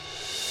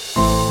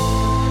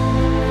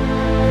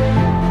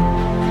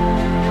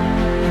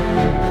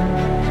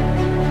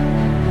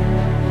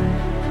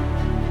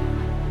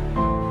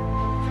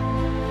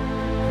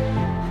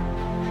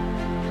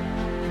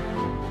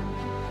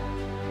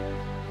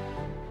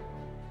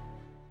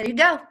Ready to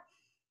go.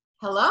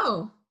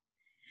 Hello.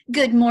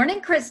 Good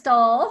morning,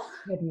 Crystal.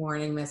 Good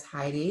morning, Miss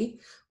Heidi.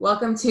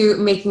 Welcome to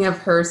Making of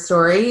Her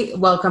Story.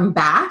 Welcome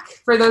back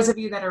for those of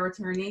you that are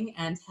returning,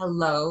 and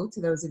hello to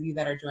those of you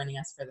that are joining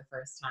us for the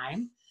first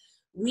time.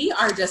 We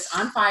are just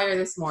on fire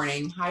this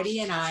morning.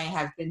 Heidi and I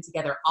have been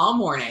together all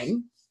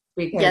morning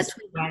because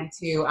we went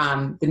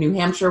to the New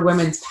Hampshire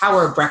Women's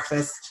Power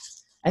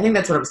Breakfast. I think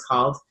that's what it was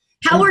called.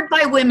 Powered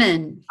by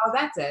women. Oh,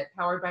 that's it.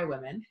 Powered by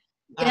women.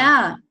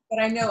 Yeah.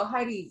 But I know,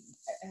 Heidi,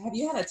 have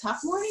you had a tough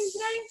morning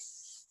today?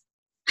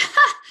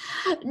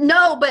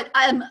 No, but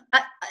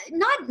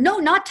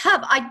not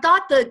tough. I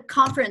thought the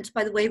conference,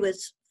 by the way,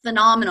 was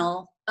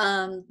phenomenal.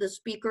 The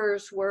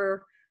speakers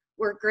were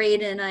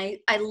great, and I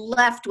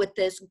left with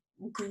this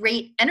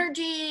great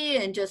energy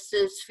and just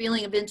this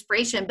feeling of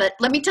inspiration. But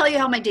let me tell you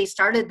how my day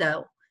started,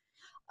 though.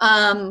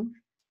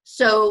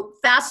 So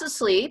fast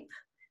asleep.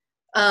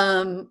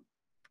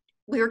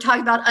 We were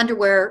talking about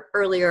underwear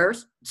earlier,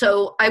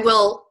 so I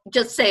will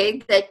just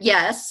say that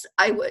yes,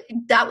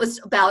 that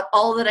was about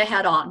all that I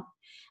had on.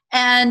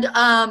 And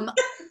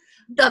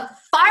the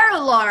fire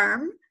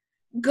alarm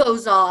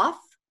goes off,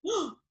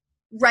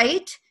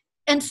 right,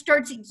 and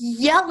starts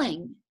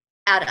yelling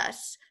at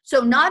us.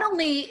 So not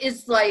only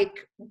is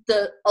like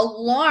the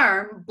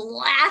alarm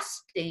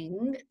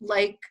blasting,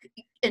 like,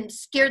 and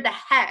scared the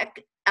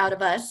heck out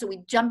of us, so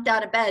we jumped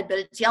out of bed, but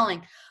it's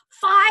yelling,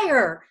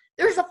 "Fire!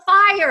 There's a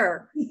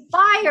fire!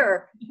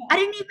 Fire!" I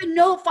didn't even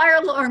know fire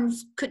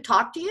alarms could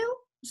talk to you.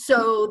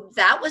 So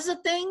that was a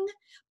thing.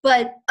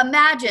 But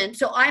imagine,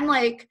 so I'm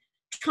like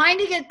trying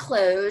to get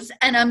clothes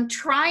and I'm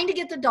trying to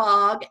get the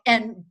dog,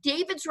 and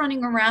David's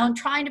running around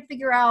trying to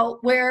figure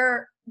out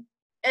where,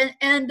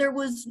 and there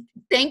was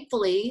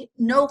thankfully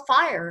no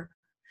fire.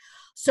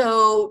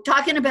 So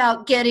talking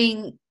about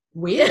getting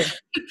weird,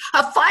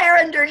 a fire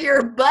under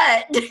your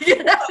butt.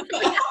 You know?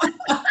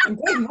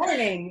 Good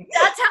morning.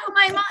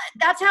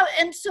 That's how,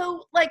 and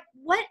so like,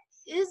 what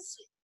is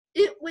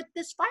it with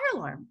this fire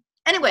alarm?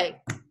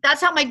 Anyway, that's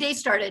how my day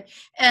started.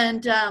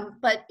 And,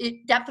 but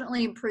it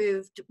definitely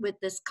improved with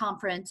this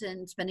conference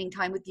and spending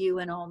time with you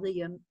and all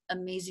the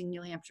amazing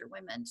New Hampshire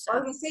women. So I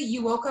was gonna say,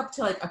 you woke up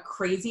to like a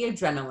crazy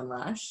adrenaline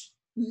rush.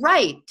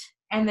 Right.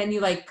 And then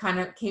you like kind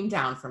of came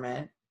down from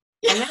it.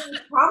 And then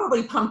it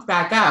probably pumped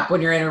back up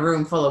when you're in a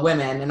room full of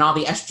women and all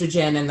the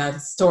estrogen and the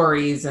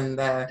stories and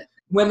the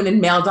women in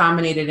male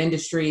dominated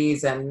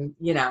industries, and,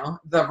 you know,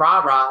 the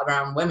rah-rah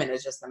around women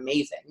is just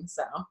amazing.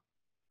 So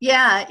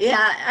yeah.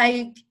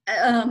 I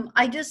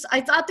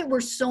thought there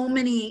were so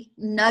many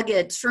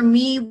nuggets. For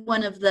me,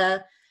 one of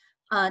the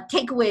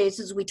takeaways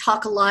is we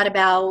talk a lot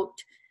about,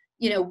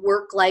 you know,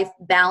 work-life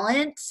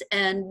balance,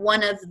 and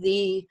one of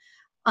the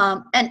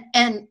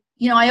and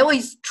you know, I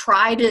always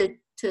try to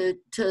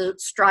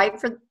strive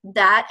for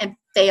that and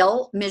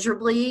fail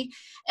miserably.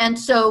 And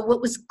so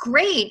what was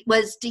great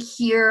was to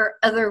hear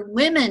other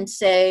women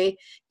say,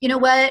 you know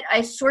what, I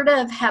sort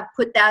of have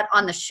put that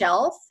on the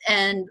shelf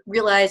and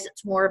realize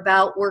it's more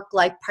about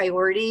work-life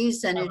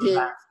priorities, and it is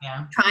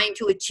trying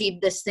to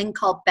achieve this thing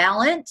called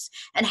balance,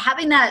 and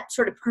having that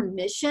sort of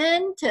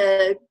permission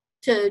to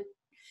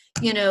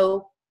you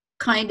know,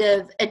 kind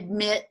of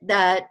admit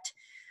that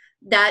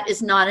that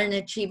is not an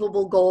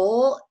achievable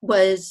goal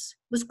was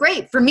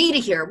great for me to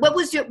hear. What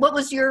was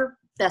your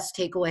best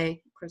takeaway,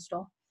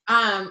 Crystal?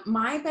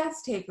 My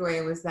best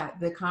takeaway was that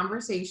the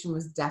conversation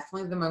was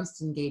definitely the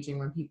most engaging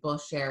when people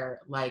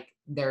share like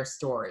their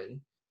story.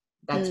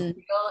 That's real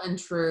and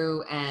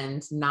true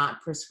and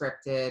not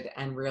prescripted,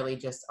 and really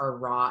just are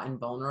raw and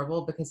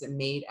vulnerable, because it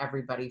made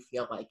everybody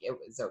feel like it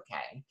was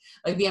okay.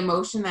 Like the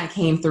emotion that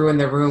came through in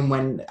the room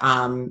when,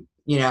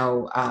 you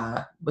know,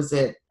 was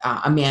it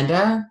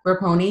Amanda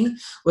Raponi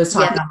was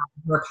talking about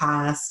her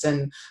past,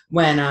 and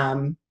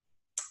when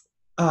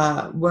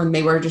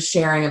they were just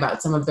sharing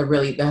about some of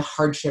the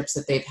hardships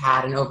that they've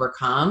had and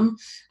overcome,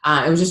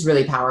 it was just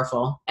really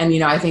powerful. And, you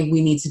know, I think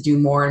we need to do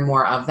more and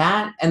more of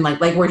that. And like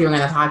we're doing on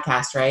the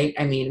podcast, right?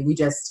 I mean,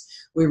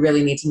 we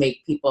really need to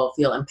make people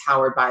feel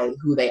empowered by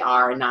who they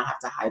are and not have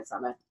to hide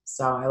from it.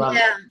 So I love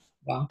it.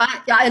 Yeah.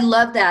 I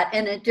love that.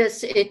 And it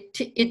just,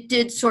 it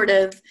did sort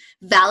of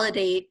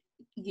validate,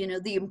 you know,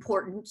 the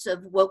importance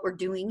of what we're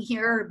doing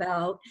here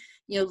about,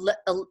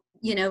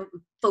 you know,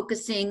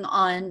 focusing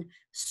on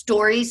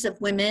stories of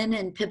women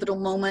and pivotal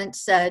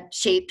moments that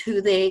shaped who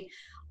they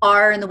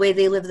are and the way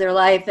they live their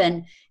life.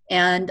 And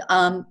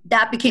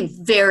that became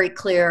very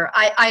clear.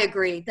 I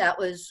agree. That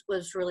was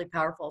really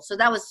powerful. So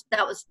that was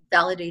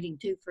validating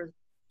too for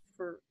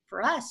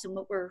us and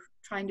what we're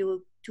trying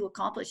to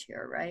accomplish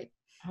here. Right.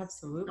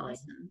 Absolutely.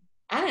 Awesome.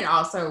 And it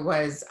also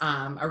was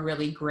a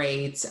really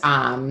great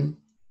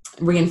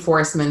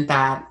reinforcement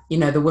that, you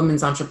know, the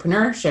Women's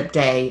Entrepreneurship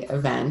Day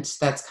event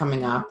that's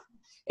coming up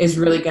is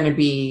really going to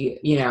be,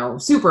 you know,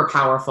 super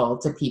powerful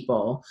to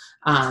people.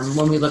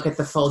 When we look at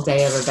the full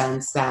day of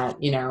events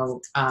that, you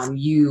know,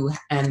 you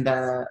and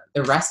the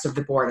rest of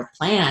the board have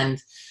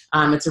planned,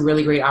 it's a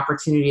really great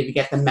opportunity to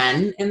get the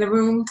men in the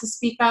room to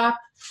speak up,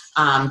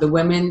 the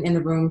women in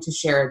the room to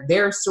share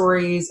their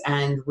stories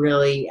and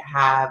really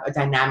have a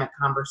dynamic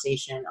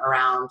conversation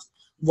around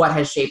what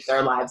has shaped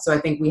their lives. So I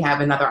think we have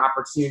another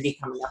opportunity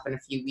coming up in a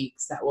few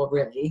weeks that will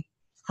really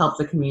help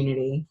the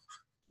community.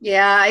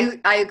 Yeah,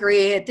 I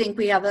agree. I think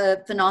we have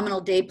a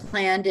phenomenal day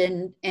planned,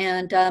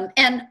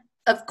 and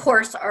of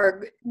course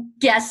our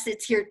guest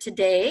that's here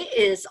today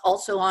is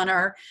also on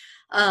our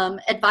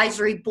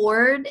advisory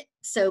board.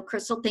 So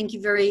Crystal, thank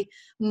you very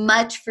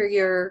much for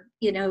your,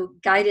 you know,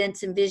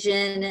 guidance and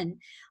vision. And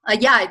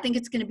yeah, I think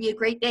it's going to be a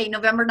great day,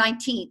 November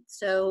 19th.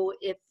 So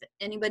if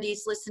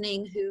anybody's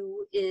listening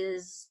who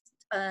is,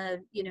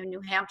 you know,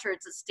 New Hampshire,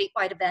 it's a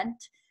statewide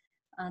event.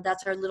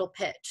 That's our little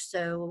pitch.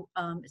 So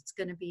it's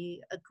going to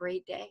be a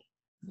great day.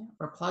 Yeah,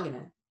 we're plugging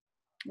it.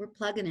 We're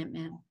plugging it,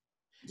 man.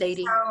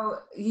 Lady.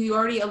 So you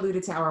already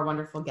alluded to our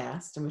wonderful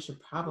guest, and we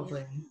should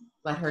probably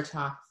let her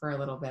talk for a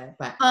little bit.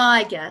 But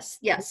I guess,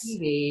 yes.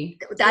 Maybe.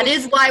 That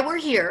is why we're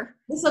here.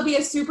 This will be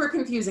a super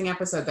confusing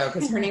episode, though,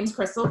 because her name's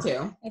Crystal,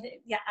 too.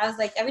 Yeah, I was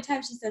like, every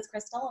time she says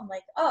Crystal, I'm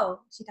like,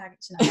 oh, she's not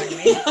talking to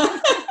me.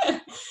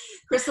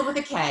 Crystal with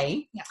a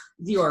K, yeah.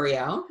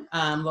 Diorio,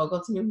 local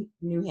to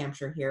New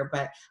Hampshire here,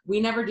 but we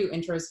never do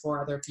intros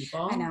for other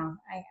people. I know.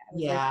 I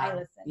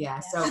listen. Yeah.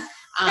 So,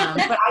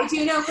 but I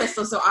do know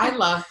Crystal, so I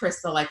love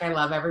Crystal like I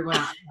love everyone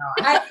else.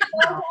 I'm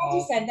glad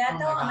you said that,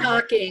 though. I'm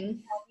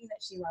shocking. That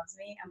she loves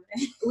me.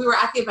 We were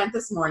at the event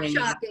this morning.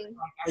 Shocking.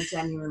 I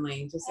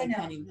genuinely I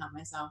can't even help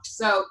myself.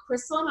 So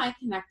Crystal and I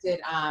connected.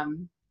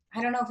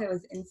 I don't know if it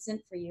was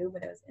instant for you,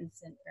 but it was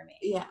instant for me.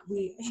 Yeah,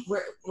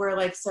 we're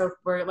like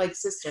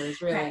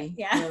sisters, really. Right,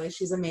 yeah. Really,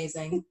 she's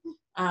amazing.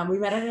 We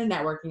met at a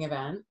networking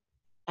event,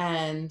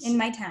 and in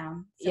my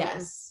town. So yes, it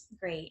was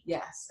great.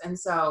 Yes, and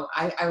so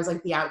I was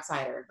like the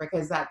outsider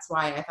because that's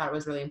why I thought it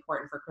was really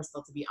important for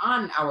Crystal to be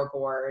on our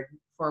board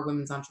for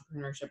Women's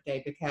Entrepreneurship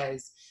Day,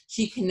 because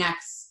she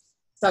connects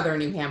Southern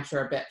New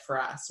Hampshire a bit for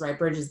us, right?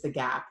 Bridges the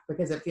gap,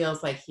 because it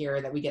feels like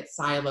here that we get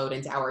siloed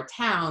into our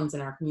towns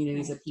and our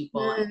communities of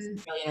people. And it's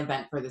really an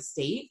event for the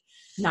state,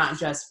 not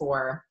just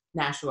for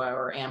Nashua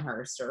or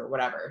Amherst or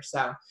whatever.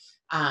 So,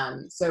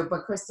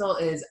 but Crystal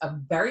is a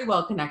very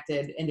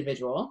well-connected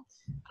individual.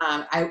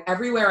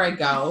 Everywhere I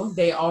go,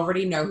 they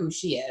already know who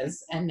she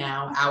is. And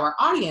now our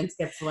audience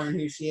gets to learn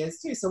who she is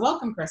too. So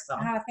welcome, Crystal.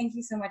 Oh, thank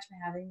you so much for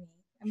having me.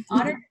 I'm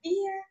honored to be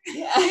here.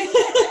 Yeah.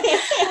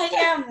 I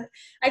am.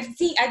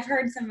 I've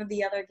heard some of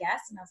the other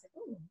guests, and I was like,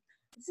 "Ooh,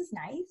 this is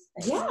nice."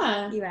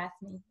 Yeah. You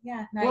asked me.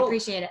 Yeah, no, I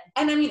appreciate it.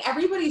 And I mean,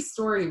 everybody's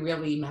story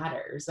really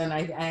matters, and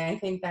I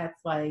think that's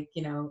like,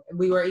 you know,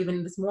 we were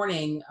even this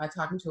morning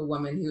talking to a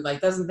woman who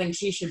like doesn't think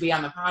she should be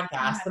on the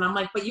podcast, and I'm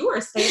like, but you were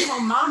a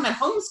stay-at-home mom that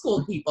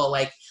homeschooled people.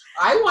 Like,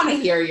 I want to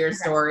hear your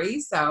story.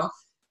 So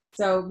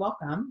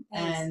welcome.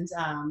 Thanks.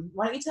 And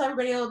why don't you tell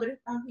everybody a little bit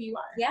about who you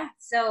are? Yeah.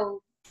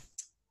 So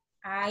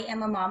I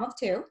am a mom of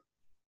two,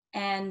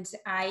 and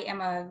I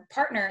am a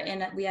partner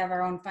we have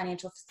our own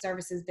financial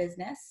services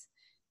business.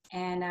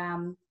 And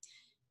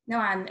no,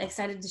 I'm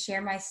excited to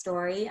share my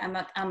story. I'm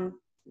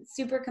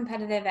super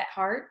competitive at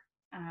heart,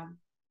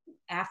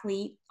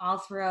 athlete all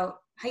throughout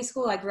high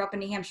school. I grew up in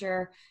New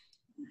Hampshire.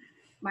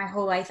 My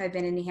whole life I've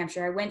been in New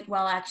Hampshire. I went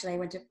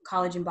to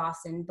college in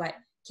Boston, but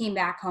came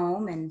back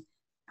home, and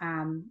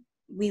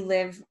we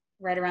live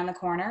right around the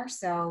corner.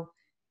 So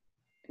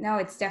no,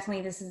 it's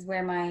definitely, this is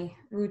where my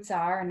roots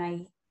are.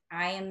 And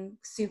I am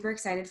super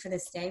excited for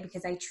this day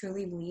because I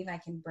truly believe I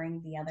can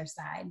bring the other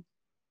side.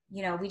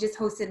 You know, we just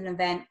hosted an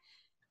event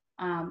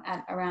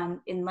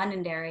in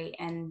Londonderry,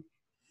 and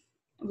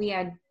we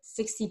had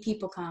 60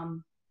 people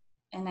come.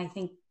 And I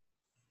think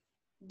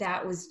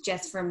that was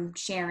just from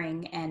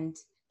sharing and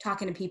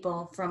talking to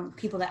people, from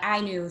people that I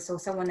knew. So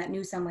someone that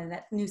knew somebody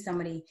that knew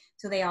somebody.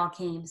 So they all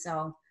came.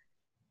 So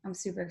I'm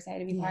super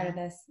excited to be part of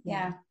this.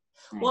 Yeah.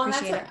 Well, and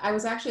I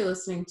was actually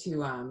listening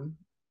to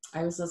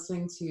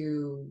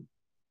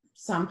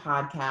some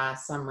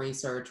podcasts, some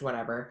research,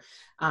 whatever,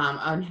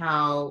 on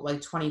how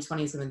like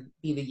 2020 is going to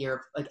be the year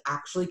of like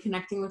actually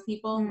connecting with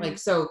people. Mm-hmm. Like,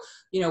 so,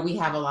 you know, we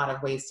have a lot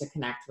of ways to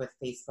connect with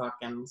Facebook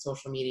and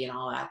social media and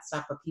all that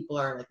stuff, but people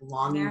are like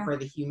longing for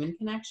the human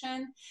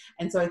connection.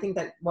 And so I think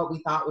that what we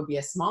thought would be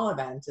a small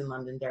event in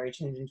Londonderry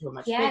turned into a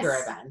much bigger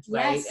event,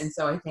 right? Yes. And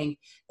so I think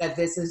that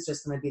this is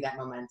just going to be that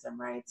momentum,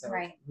 right? So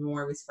the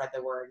more we spread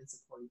the word and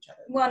support each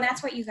other. Well, and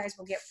that's what you guys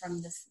will get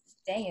from this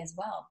day as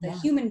well. The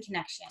human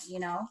connection, you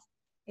know?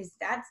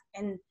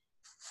 And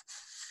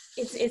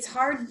it's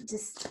hard to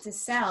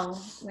sell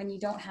when you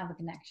don't have a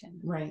connection,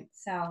 right?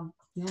 So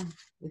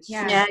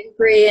yeah, I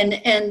agree.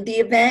 And the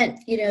event,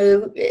 you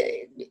know,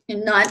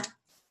 not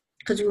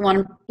because we want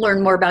to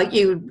learn more about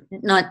you,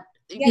 not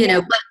you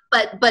know,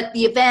 but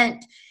the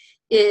event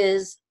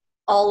is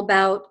all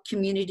about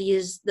community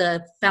is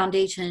the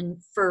foundation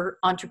for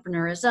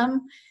entrepreneurism,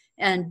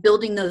 and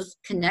building those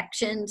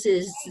connections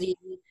is the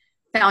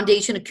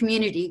foundation of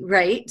community,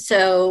 right?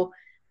 So,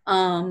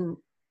 I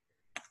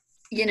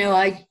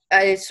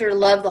sort of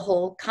love the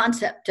whole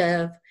concept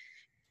of,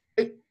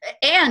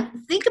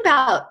 and think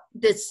about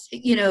this,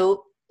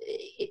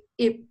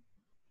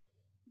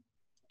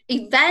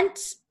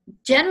 events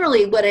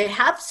generally, what I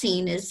have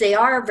seen is they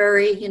are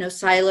very,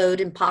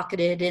 siloed and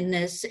pocketed in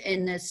this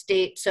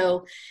state.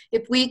 So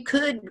if we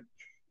could,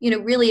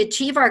 really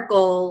achieve our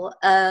goal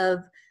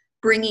of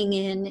bringing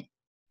in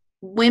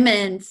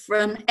women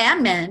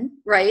and men,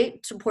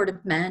 right,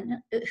 supportive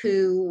men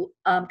who,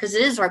 because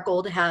it is our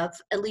goal to have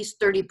at least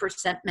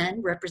 30%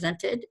 men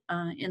represented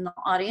in the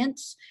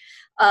audience,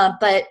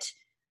 but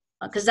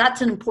because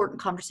that's an important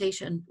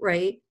conversation,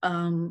 right,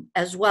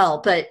 as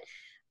well, but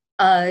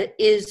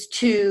is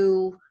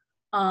to,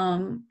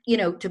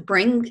 to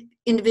bring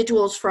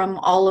individuals from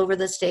all over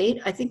the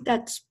state. I think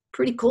that's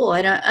pretty cool.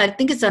 I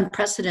think it's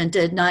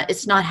unprecedented.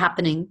 It's not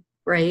happening,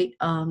 right,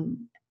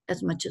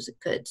 as much as it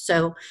could.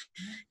 So,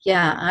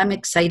 yeah, I'm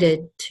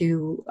excited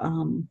to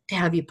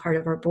have you part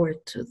of our board.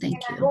 So thank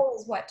you. Our goal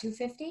is what,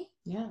 250?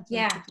 Yeah.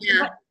 Yeah.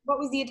 What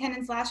was the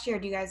attendance last year?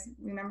 Do you guys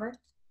remember?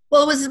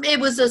 Well, it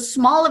was a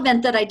small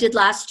event that I did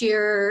last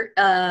year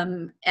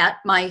at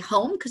my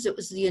home because it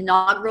was the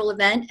inaugural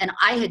event, and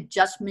I had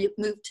just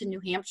moved to New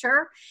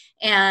Hampshire,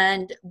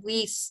 and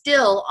we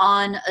still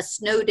on a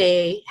snow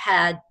day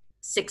had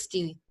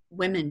 60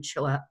 women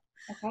show up,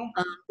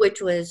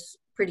 which was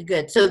pretty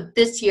good. So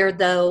this year,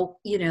 though,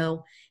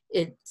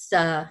 it's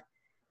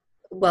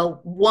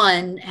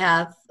one,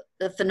 have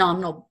a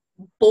phenomenal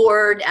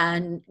board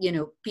and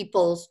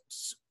people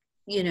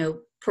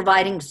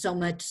providing so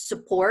much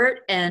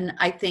support, and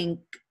I think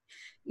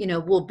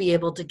we'll be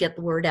able to get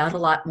the word out a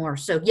lot more.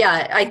 So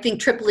yeah, I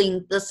think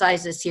tripling the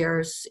size this year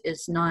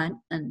is not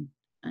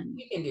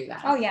you can do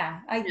that. Oh yeah,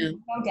 no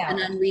doubt,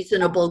 an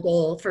unreasonable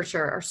goal for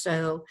sure.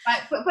 So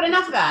but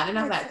enough of that.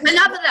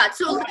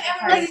 So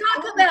let's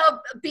talk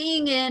about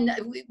being in.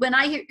 When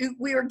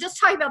we were just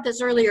talking about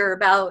this earlier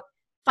about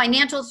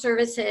financial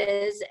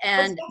services,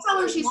 and that's not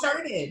where she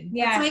started.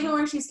 Yeah, that's not even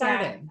where she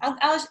started.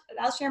 Yeah.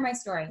 I'll share my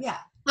story. Yeah.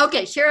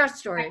 Okay, share our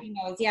story.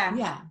 Yeah.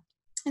 Yeah.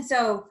 And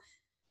so,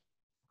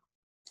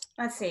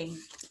 let's see.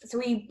 So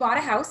we bought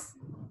a house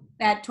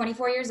at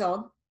 24 years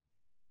old.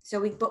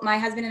 So my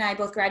husband and I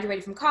both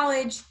graduated from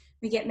college.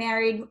 We get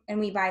married and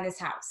we buy this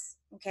house.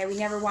 Okay, we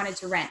never wanted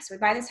to rent. So we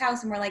buy this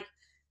house and we're like,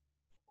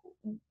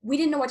 we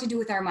didn't know what to do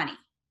with our money.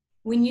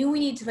 We knew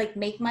we needed to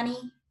make money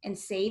and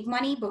save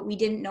money, but we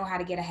didn't know how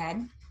to get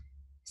ahead.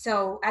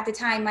 So at the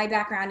time, my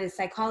background is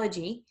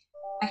psychology.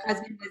 My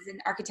husband was an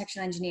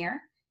architectural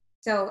engineer.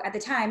 So at the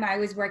time I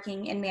was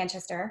working in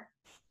Manchester,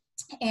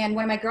 and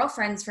one of my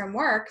girlfriends from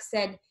work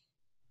said,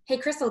 "Hey,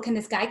 Crystal, can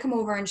this guy come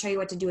over and show you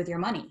what to do with your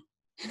money?"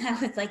 And I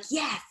was like,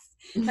 yes,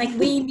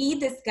 we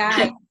need this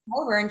guy to come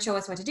over and show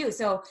us what to do.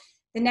 So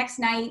the next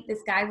night,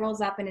 this guy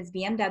rolls up in his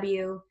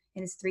BMW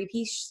in his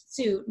 3-piece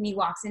suit, and he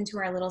walks into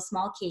our little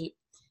small Cape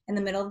in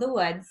the middle of the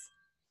woods,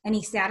 and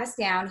he sat us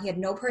down. He had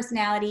no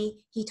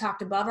personality. He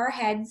talked above our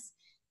heads,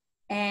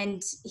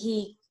 and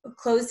he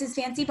closed his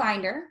fancy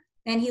binder.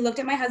 And he looked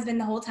at my husband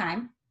the whole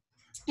time,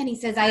 and he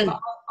says, "I have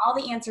all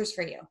the answers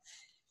for you."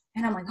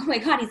 And I'm like, oh my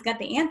God, he's got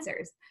the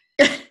answers.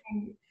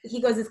 And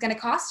he goes, "It's going to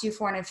cost you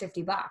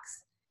 $450.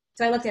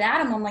 So I looked at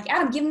Adam. I'm like,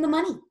 "Adam, give him the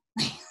money.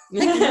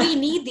 We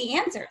need the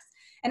answers."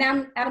 And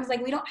Adam's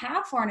like, "We don't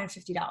have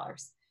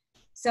 $450.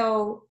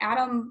 So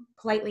Adam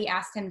politely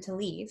asked him to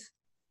leave.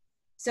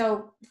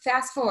 So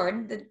fast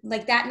forward,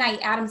 that night,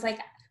 Adam's like,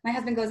 my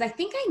husband goes, "I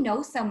think I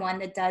know someone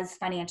that does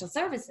financial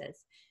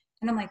services."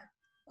 And I'm like,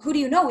 "Who do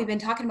you know? We've been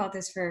talking about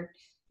this for,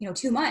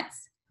 2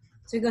 months.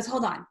 So he goes,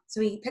 "Hold on." So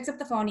he picks up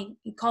the phone.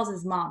 He calls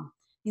his mom.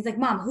 He's like,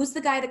 "Mom, who's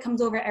the guy that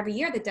comes over every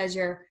year that does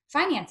your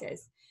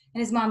finances?" And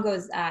his mom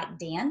goes,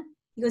 Dan.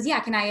 He goes, "Yeah,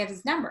 can I have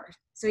his number?"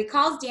 So he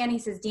calls Dan. He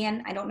says,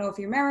 "Dan, I don't know if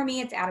you remember me.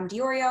 It's Adam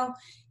Diorio."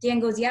 Dan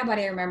goes, "Yeah, but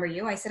I remember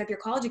you. I set up your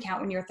college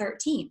account when you were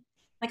 13.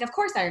 Like, of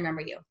course I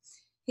remember you."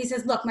 He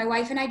says, "Look, my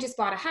wife and I just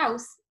bought a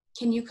house.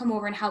 Can you come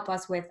over and help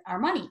us with our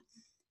money?"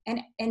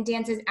 And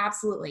Dan says,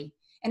 "Absolutely."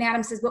 And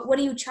Adam says, "But what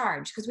do you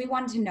charge?" Because we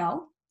wanted to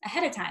know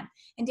ahead of time.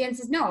 And Dan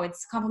says, "No,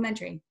 it's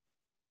complimentary.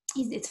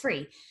 It's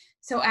free."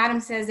 So Adam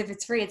says, "If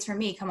it's free, it's for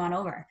me. Come on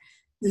over."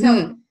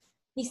 So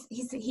he's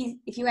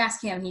if you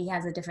ask him, he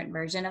has a different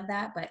version of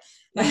that, but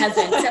my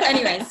husband. So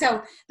anyway,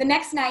 so the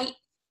next night,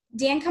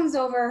 Dan comes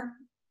over,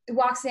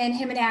 walks in,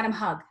 him and Adam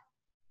hug.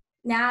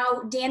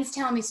 Now Dan's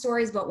telling me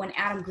stories about when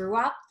Adam grew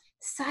up.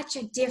 Such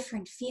a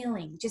different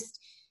feeling.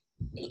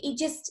 It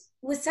just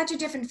was such a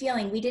different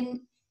feeling. He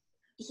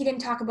didn't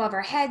talk above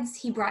our heads.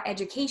 He brought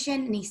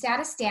education, and he sat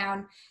us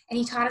down and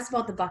he taught us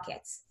about the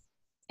buckets.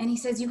 And he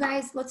says, "You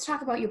guys, let's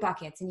talk about your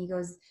buckets." And he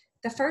goes,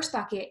 "The first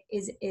bucket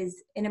is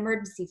an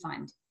emergency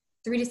fund,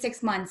 3 to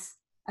 6 months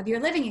of your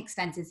living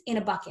expenses in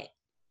a bucket."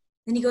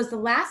 Then he goes, "The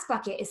last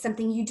bucket is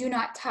something you do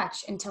not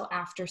touch until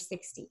after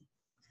 60.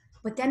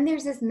 But then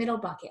there's this middle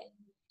bucket,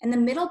 and the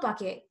middle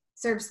bucket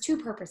serves 2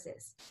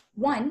 purposes.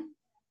 One,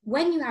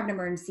 when you have an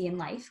emergency in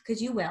life,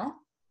 because you will,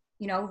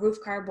 roof,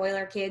 car,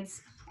 boiler,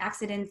 kids,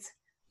 accidents,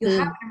 you'll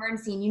have an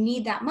emergency and you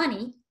need that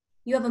money.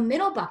 You have a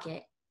middle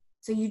bucket,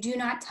 so you do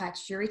not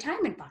touch your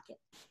retirement bucket.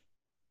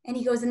 And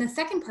he goes, and the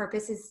second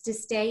purpose is to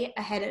stay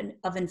ahead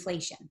of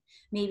inflation,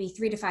 maybe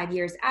 3 to 5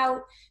 years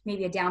out,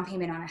 maybe a down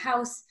payment on a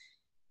house.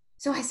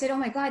 So I said, oh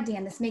my God,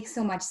 Dan, this makes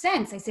so much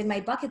sense. I said, my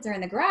buckets are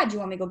in the garage. You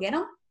want me to go get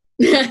them?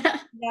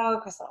 No,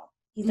 Crystal.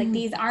 He's like,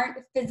 these aren't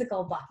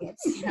physical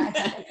buckets. You know,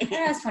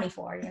 I was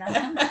 24, you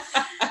know.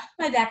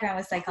 My background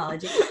was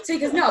psychology. So he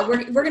goes, no,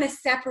 we're going to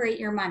separate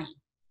your money.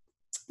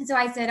 And so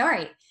I said, all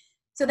right.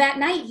 So that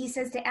night he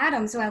says to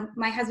Adam,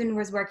 my husband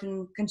was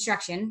working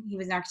construction. He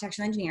was an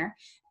architectural engineer.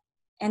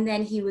 And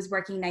then he was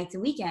working nights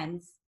and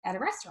weekends at a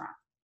restaurant.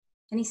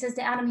 And he says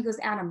to Adam, he goes,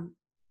 Adam,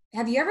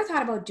 have you ever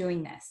thought about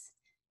doing this?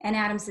 And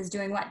Adam says,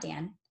 doing what,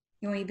 Dan?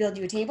 You want me to build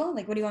you a table?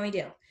 Like, what do you want me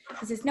to do?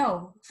 He says,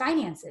 no,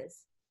 finances.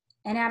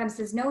 And Adam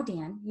says, no,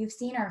 Dan, you've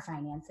seen our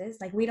finances.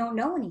 Like, we don't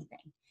know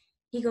anything.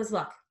 He goes,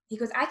 look,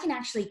 I can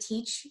actually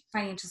teach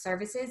financial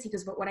services. He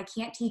goes, but what I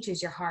can't teach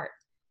is your heart.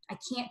 I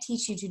can't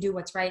teach you to do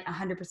what's right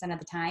 100% of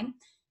the time.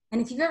 And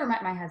if you've ever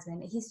met my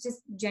husband, he's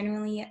just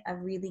genuinely a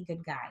really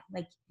good guy.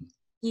 Like,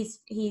 he's,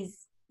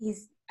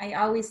 I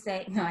always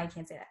say, no, I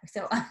can't say that.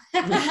 So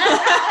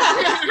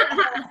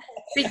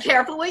be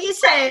careful what you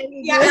say.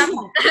 Yeah.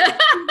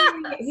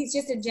 He's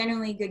just a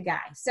genuinely good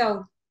guy.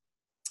 So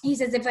he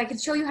says, if I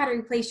could show you how to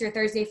replace your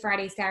Thursday,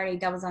 Friday, Saturday,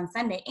 doubles on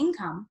Sunday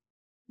income,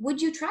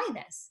 would you try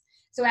this?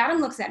 So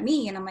Adam looks at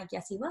me and I'm like,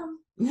 yes, he will.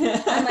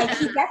 I'm like,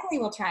 he definitely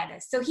will try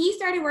this. So he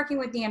started working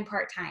with Dan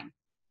part-time.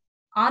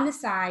 On the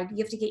side, you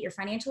have to get your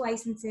financial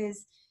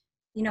licenses.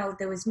 You know,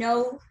 there was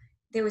no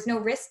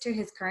risk to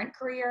his current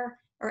career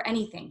or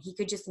anything. He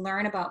could just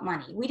learn about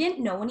money. We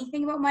didn't know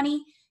anything about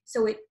money.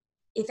 So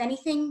if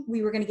anything,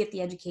 we were going to get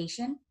the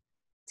education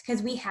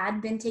because we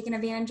had been taken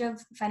advantage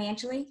of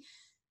financially.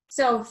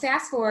 So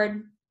fast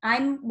forward,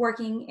 I'm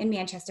working in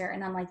Manchester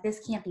and I'm like, this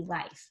can't be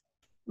life.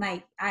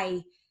 Like,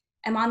 I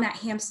am on that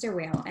hamster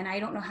wheel, and I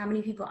don't know how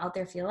many people out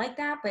there feel like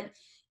that, but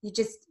you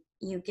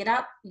get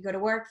up, you go to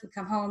work, you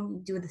come home, you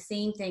do the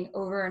same thing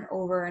over and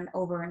over and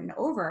over and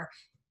over.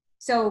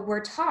 So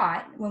we're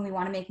taught when we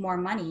want to make more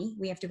money,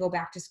 we have to go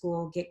back to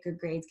school, get good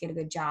grades, get a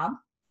good job.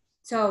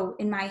 So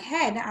in my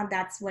head,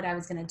 that's what I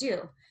was going to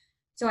do.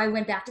 So I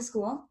went back to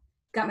school,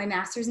 got my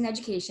master's in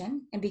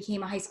education, and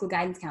became a high school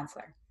guidance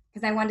counselor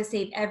because I wanted to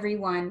save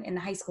everyone in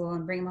the high school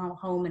and bring them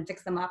home and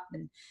fix them up.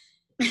 And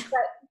but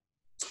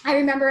I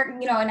remember,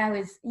 you know, and I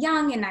was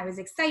young and I was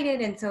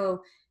excited. And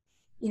so,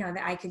 you know,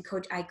 that I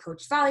coached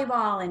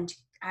volleyball, and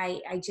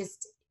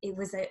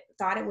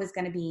thought it was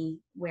going to be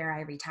where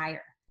I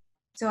retire.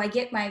 So I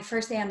get my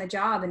first day on the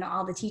job and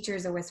all the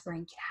teachers are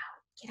whispering,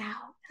 get out.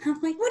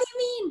 I'm like, what do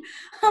you mean?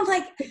 I'm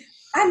like,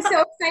 I'm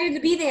so excited to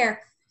be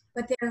there,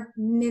 but they're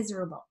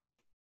miserable.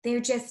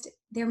 They're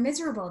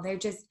miserable.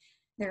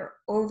 They're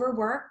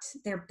overworked.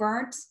 They're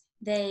burnt.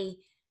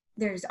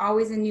 There's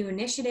always a new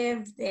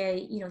initiative.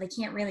 They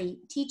can't really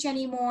teach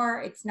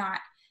anymore. It's not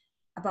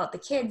about the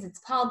kids. It's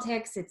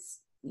politics. It's,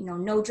 you know,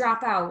 no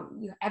dropout.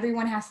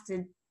 Everyone has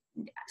to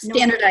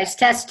standardized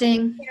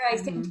testing,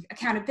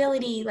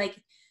 accountability,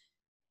 like,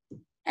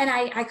 and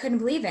I couldn't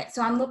believe it.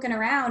 So I'm looking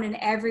around and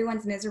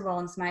everyone's miserable.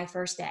 And it's my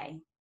first day.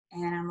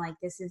 And I'm like,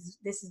 this is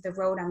the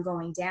road I'm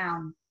going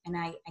down. And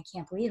I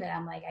can't believe it.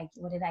 I'm like,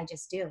 what did I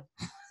just do?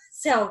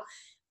 So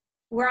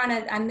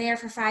I'm there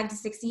for 5 to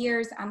 6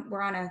 years.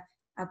 We're on a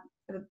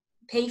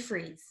pay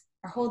freeze,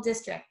 our whole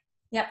district.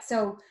 Yep.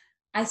 So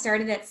I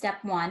started at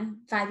step 1.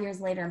 5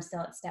 years later, I'm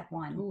still at step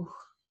 1. Ooh.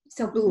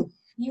 So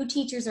new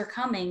teachers are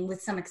coming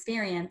with some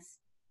experience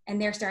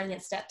and they're starting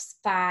at steps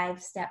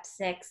 5, step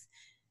 6.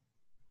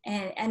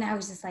 And I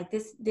was just like,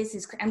 this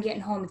is, I'm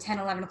getting home at 10,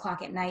 11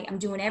 o'clock at night. I'm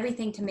doing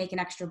everything to make an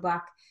extra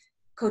buck,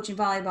 coaching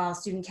volleyball,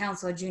 student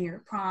counselor,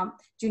 junior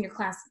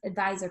class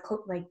advisor,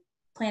 like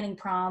planning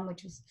prom,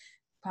 which is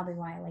probably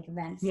why I like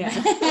events. Yeah.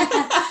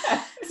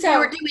 So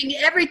we're doing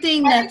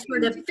everything that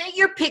sort of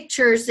figure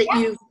pictures that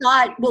you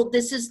thought, well,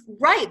 this is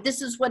right.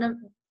 This is what I'm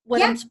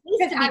supposed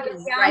to be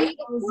doing, right? It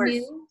was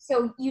new.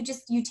 So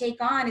you take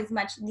on as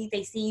much,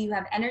 they see you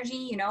have energy,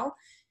 you know?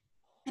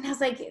 And I was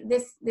like,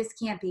 this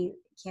can't be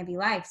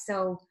life.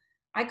 So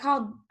I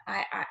called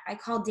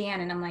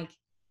Dan and I'm like,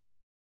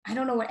 I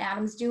don't know what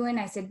Adam's doing.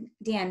 I said,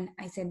 Dan,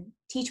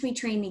 teach me,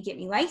 train me, get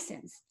me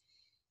licensed.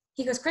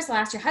 He goes, Crystal,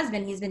 ask your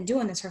husband. He's been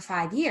doing this for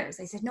 5 years.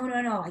 I said, no,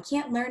 I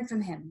can't learn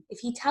from him. If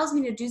he tells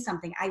me to do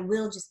something, I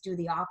will just do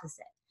the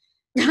opposite.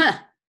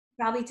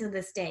 Probably to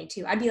this day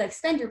too. I'd be like,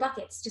 spend your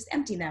buckets, just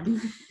empty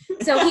them.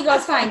 So he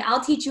goes, fine,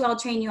 I'll teach you, I'll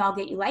train you, I'll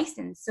get you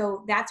licensed.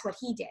 So that's what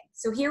he did.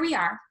 So here we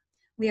are.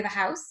 We have a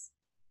house.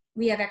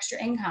 We have extra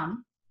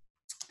income.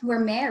 We're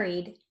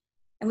married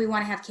and we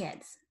want to have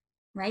kids,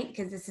 right?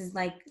 Because this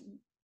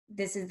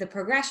is the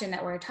progression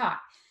that we're taught.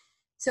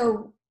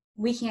 So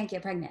we can't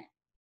get pregnant.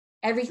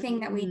 Everything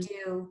that we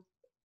do,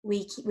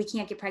 we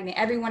can't get pregnant.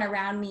 Everyone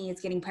around me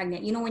is getting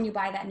pregnant. You know, when you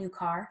buy that new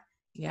car,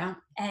 yeah,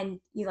 and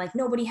you're like,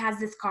 nobody has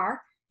this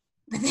car,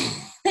 but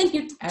then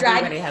you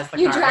Everybody has the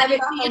you car. drive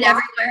it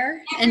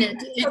everywhere, and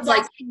it's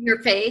like in your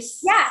face.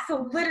 Yeah,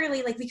 so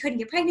literally, like, we couldn't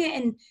get pregnant,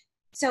 and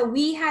So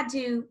we had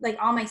to, like,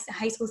 all my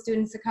high school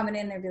students are coming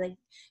in, they'd be like,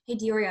 hey,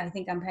 Dioria, I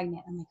think I'm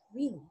pregnant. I'm like,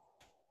 really?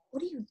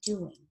 What are you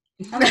doing?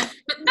 I'm like,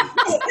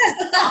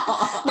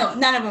 no,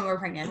 none of them were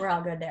pregnant. We're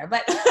all good there.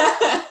 But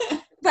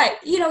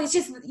it's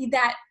just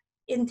that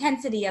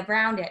intensity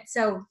around it.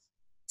 So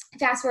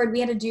fast forward, we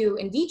had to do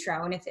in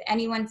vitro. And if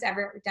anyone's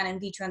ever done in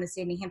vitro in the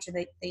state of New Hampshire,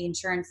 the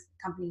insurance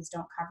companies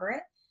don't cover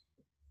it.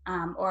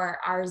 Or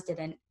ours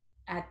didn't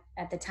at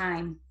the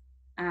time.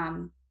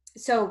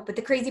 But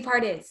the crazy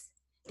part is,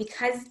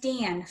 because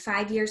Dan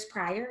 5 years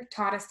prior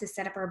taught us to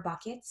set up our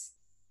buckets,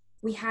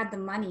 we had the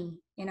money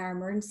in our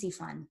emergency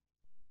fund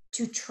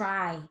to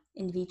try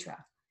in vitro,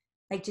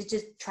 like to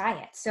just try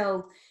it.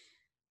 So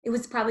it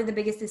was probably the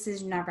biggest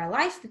decision of our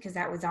life because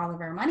that was all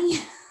of our money.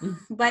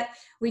 But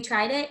we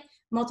tried it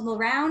multiple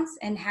rounds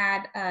and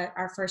had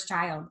our first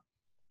child.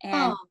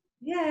 And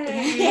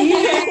yay!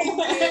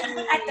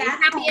 At that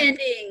Happy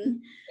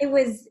ending. There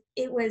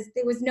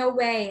was no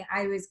way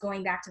I was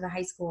going back to the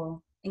high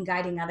school and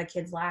guiding other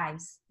kids'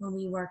 lives when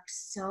we worked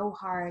so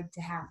hard to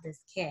have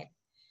this kid.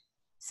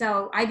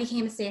 So I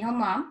became a stay-at-home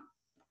mom.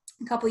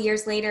 A couple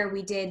years later,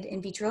 we did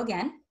in vitro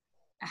again.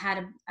 I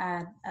had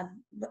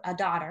a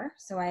daughter,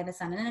 so I have a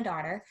son and a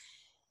daughter.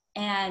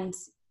 And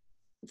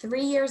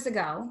 3 years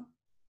ago,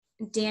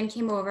 Dan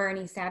came over and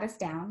he sat us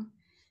down,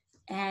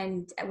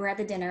 and we're at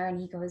the dinner, and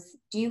he goes,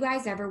 do you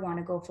guys ever want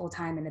to go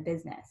full-time in the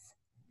business?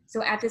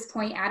 So at this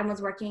point, Adam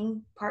was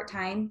working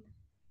part-time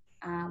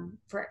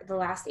for the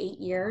last 8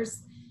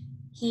 years.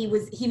 He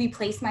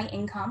replaced my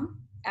income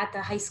at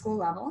the high school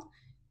level.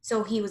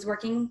 So he was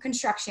working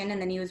construction,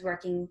 and then he was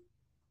working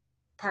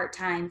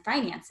part-time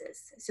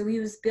finances. So he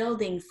was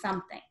building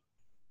something.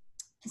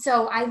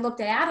 So I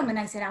looked at Adam and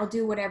I said, I'll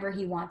do whatever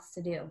he wants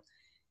to do.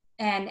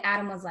 And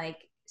Adam was like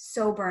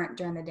so burnt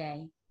during the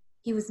day.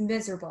 He was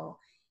miserable.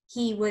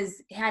 He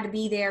had to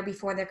be there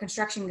before the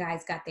construction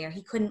guys got there.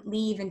 He couldn't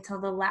leave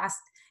until the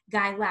last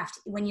guy left.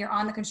 When you're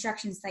on the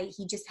construction site,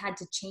 he just had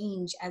to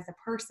change as a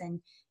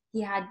person.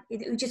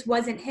 It just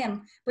wasn't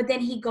him. But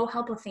then he'd go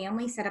help a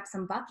family set up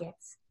some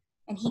buckets,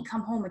 and he'd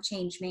come home a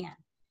changed man.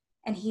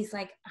 And he's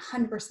like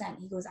 100%.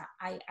 He goes,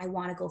 I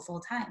want to go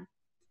full time.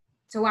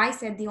 So I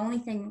said, the only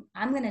thing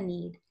I'm going to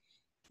need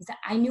is that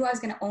I knew I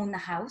was going to own the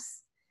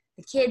house,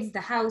 the kids,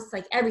 the house,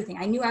 like everything.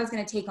 I knew I was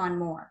going to take on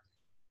more.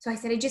 So I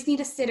said, I just need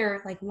a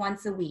sitter like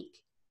once a week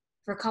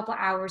for a couple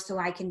hours so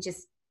I can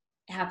just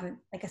have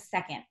a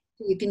second.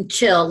 You can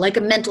chill, like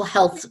a mental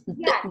health,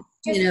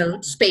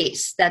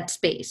 space, that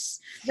space.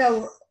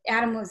 So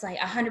Adam was like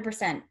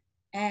 100%.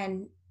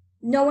 And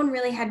no one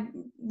really had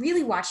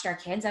watched our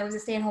kids. I was a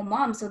stay-at-home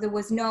mom, so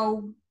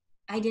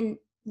I didn't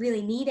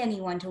really need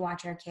anyone to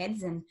watch our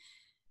kids. And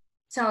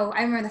so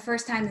I remember the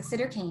first time the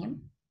sitter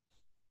came,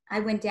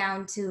 I went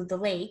down to the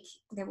lake,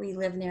 that we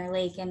live near a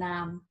lake, and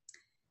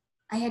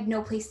I had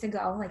no place to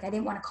go. Like, I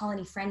didn't want to call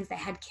any friends that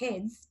had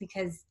kids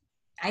because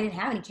I didn't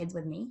have any kids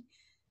with me.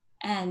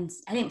 And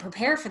I didn't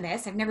prepare for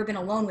this. I've never been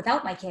alone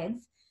without my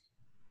kids.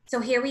 So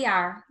here we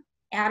are.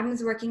 Adam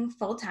was working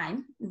full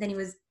time. Then he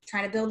was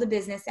trying to build a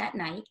business at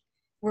night.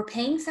 We're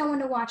paying someone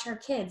to watch our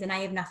kids, and I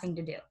have nothing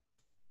to do.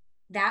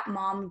 That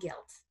mom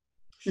guilt.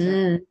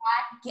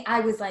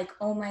 I was like,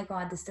 oh my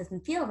God, this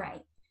doesn't feel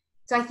right.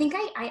 So I think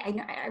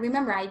I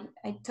remember I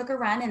took a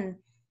run and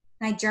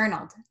I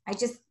journaled. I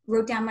just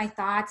wrote down my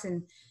thoughts,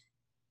 and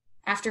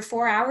after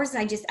 4 hours,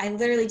 I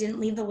literally didn't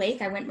leave the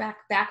lake. I went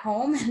back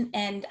home,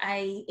 and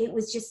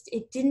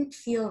it didn't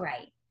feel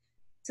right.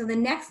 So the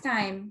next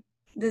time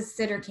the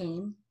sitter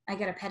came, I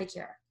got a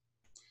pedicure,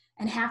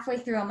 and halfway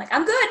through, I'm like,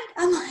 I'm good.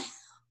 I'm like,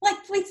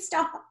 please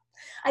stop.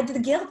 The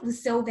guilt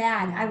was so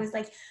bad. I was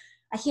like,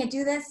 I can't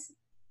do this.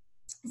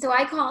 So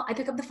I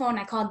pick up the phone,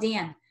 I called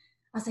Dan.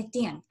 I was like,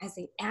 Dan,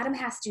 Adam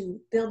has to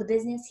build a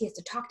business. He has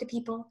to talk to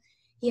people.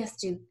 He has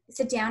to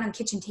sit down on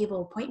kitchen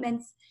table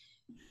appointments.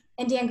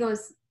 And Dan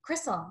goes,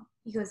 Crystal,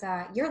 he goes,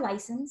 you're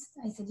licensed.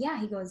 I said, yeah.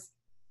 He goes,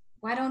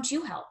 why don't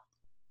you help?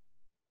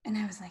 And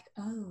I was like,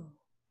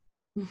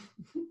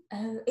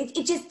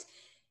 it just,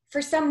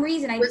 for some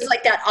reason, it was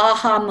like that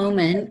aha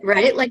moment,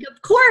 right? Like,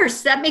 of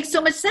course, that makes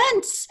so much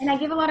sense. And I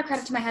give a lot of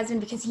credit to my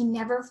husband because he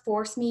never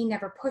forced me,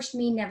 never pushed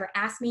me, never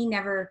asked me,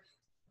 never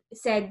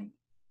said,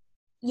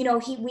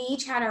 we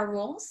each had our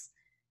rules.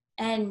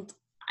 And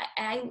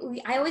I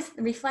always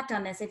reflect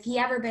on this. If he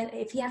ever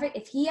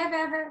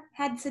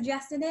had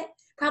suggested it,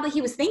 probably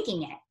he was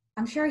thinking it.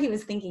 I'm sure he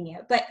was thinking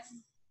it. But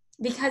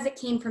because it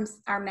came from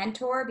our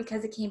mentor,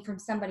 because it came from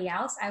somebody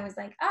else, I was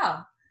like,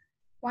 oh,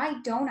 why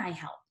don't I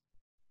help?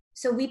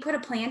 So we put a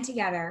plan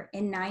together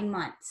in 9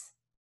 months,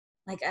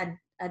 like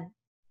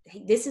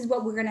this is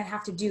what we're going to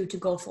have to do to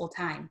go full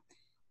time.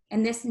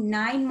 And this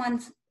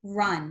 9-month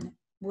run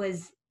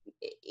was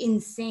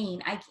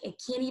insane. I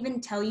can't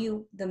even tell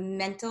you the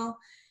mental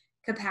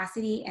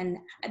capacity,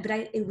 but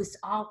it was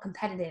all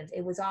competitive.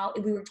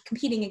 We were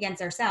competing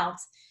against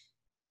ourselves,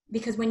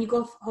 because when you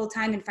go full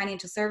time in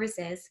financial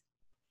services,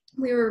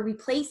 we were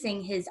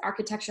replacing his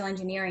architectural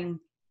engineering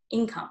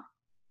income.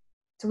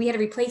 So we had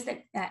to replace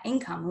that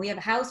income. We have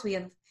a house, we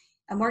have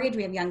a mortgage,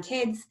 we have young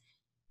kids.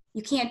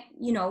 you can't,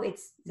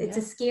 it's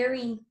a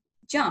scary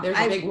jump. There's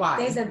a big why.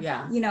 There's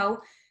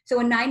so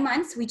in 9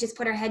 months, we just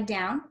put our head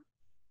down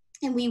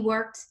and we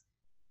worked.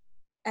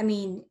 I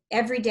mean,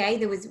 every day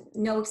there was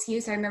no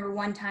excuse. I remember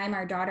one time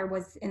our daughter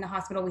was in the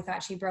hospital. We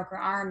thought she broke her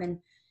arm,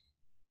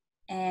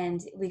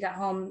 and we got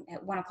home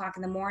at 1:00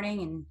 in the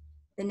morning. And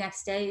the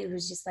next day it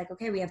was just like,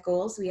 okay, we have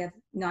goals, we have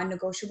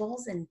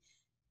non-negotiables, and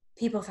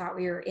people thought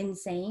we were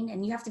insane.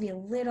 And you have to be a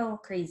little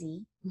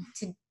crazy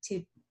to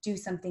do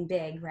something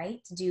big, right?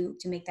 To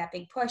make that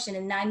big push. And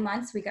in 9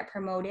 months, we got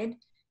promoted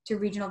to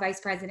regional vice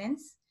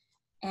presidents,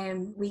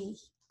 and we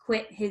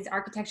quit his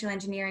architectural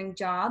engineering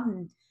job.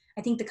 And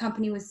I think the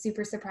company was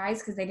super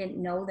surprised because they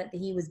didn't know that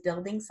he was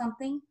building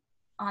something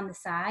on the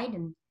side.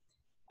 And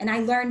I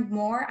learned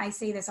more. I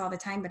say this all the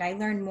time, but I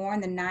learned more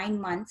in the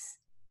 9 months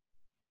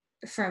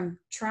from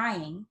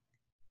trying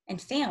and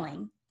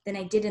failing than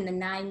I did in the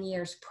 9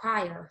 years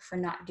prior for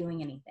not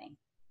doing anything.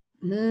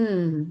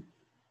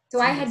 So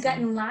I had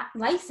gotten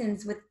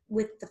licensed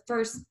with the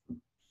first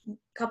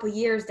couple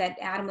years that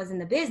Adam was in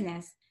the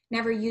business,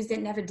 never used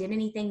it, never did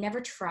anything, never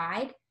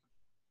tried.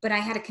 But I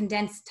had to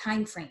condense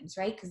time frames,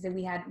 right? Because then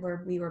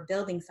we were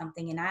building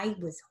something, and I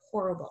was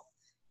horrible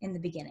in the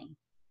beginning.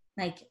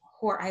 Like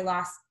I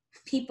lost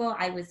people.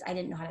 I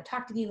didn't know how to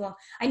talk to people.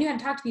 I knew how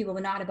to talk to people,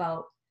 but not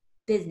about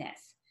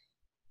business.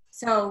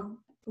 So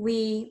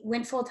we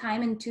went full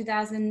time in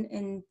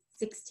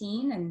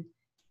 2016 and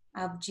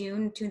of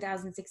June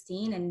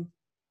 2016, and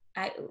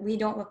we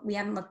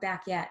haven't looked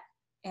back yet.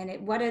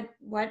 And what a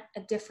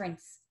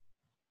difference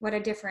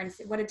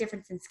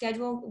in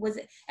schedule was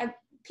it.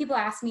 People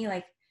ask me,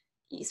 like,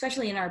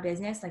 especially in our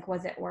business, like,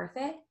 was it worth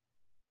it?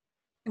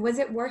 Was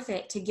it worth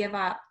it to give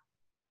up?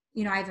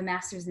 I have a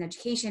master's in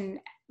education.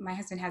 My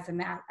husband has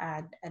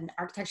an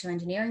architectural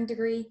engineering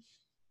degree.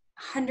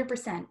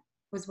 100%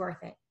 was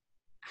worth it.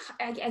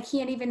 I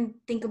can't even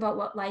think about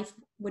what life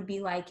would be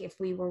like if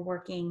we were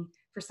working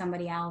for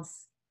somebody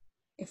else.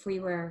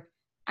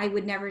 I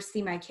would never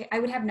see my kid. I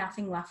would have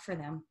nothing left for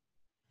them.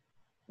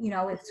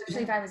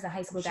 Especially if I was a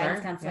high school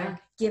guidance counselor,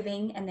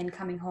 giving and then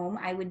coming home,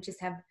 I would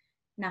just have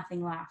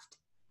nothing left.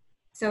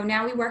 So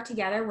now we work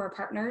together. We're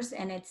partners,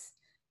 and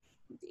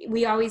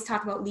we always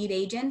talk about lead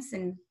agents,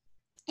 and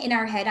in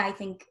our head, I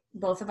think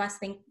both of us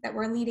think that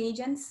we're lead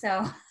agents.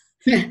 So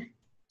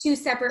two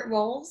separate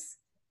roles.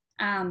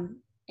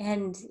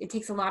 And it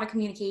takes a lot of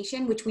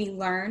communication, which we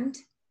learned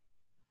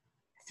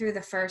through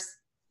the first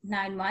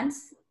 9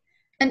 months.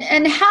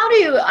 And how do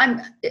you,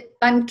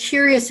 I'm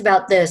curious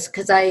about this,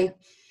 because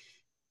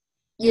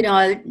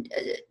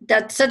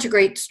that's such a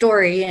great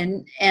story.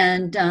 And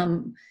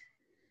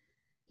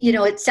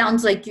it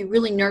sounds like you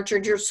really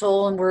nurtured your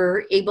soul and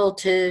were able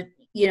to,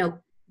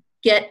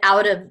 get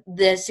out of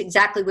this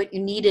exactly what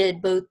you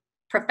needed, both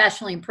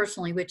professionally and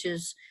personally, which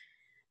is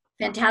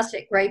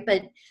fantastic, right?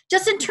 But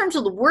just in terms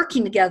of the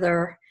working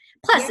together,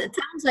 plus it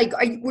sounds like,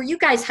 were you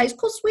guys high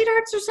school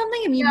sweethearts or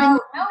something? Have you been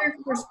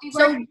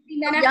so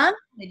young?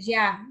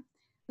 Yeah,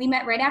 we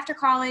met right after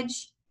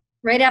college.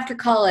 Right after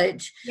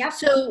college. Yep.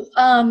 So,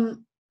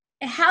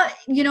 how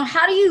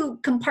do you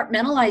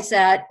compartmentalize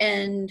that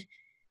and,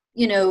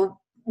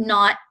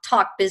 not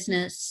talk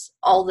business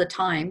all the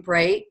time,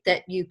 right?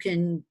 That you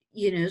can,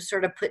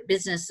 sort of put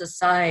business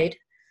aside,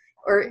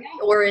 or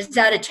is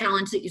that a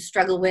challenge that you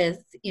struggle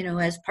with,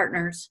 as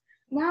partners?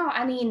 No,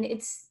 I mean,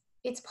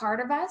 it's part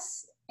of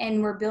us,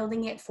 and we're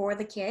building it for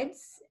the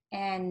kids,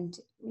 and,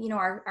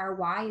 our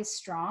why is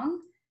strong.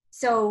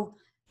 So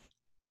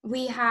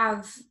we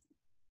have,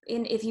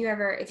 if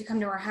you come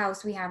to our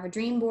house, we have a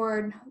dream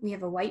board, we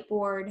have a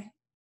whiteboard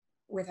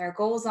with our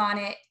goals on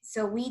it.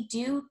 So we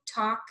do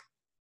talk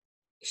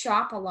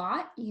shop a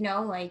lot,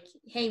 like,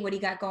 hey, what do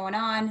you got going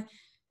on?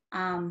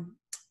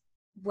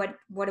 What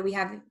do we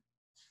have?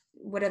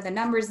 What are the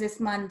numbers this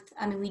month?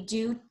 I mean, we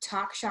do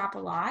talk shop a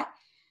lot,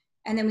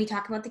 and then we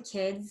talk about the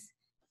kids.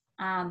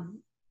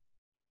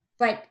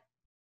 But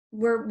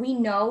we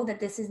know that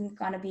this isn't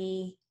going to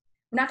be,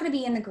 we're not going to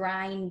be in the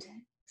grind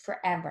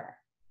forever,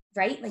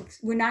 right? Like,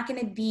 we're not going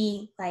to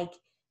be like,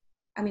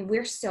 I mean,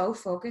 we're so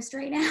focused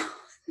right now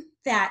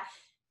that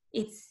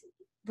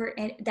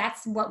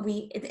that's what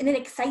and it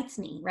excites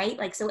me, right?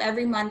 Like, so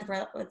every month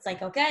it's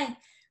like, okay,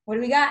 what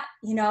do we got?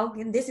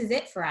 This is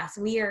it for us.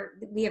 We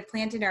have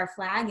planted our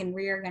flag, and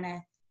we are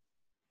gonna,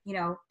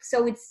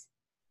 so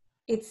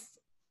it's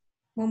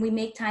when we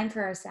make time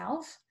for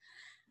ourselves.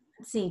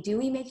 Let's see, do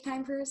we make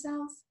time for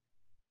ourselves?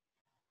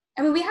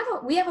 I mean, we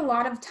have a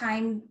lot of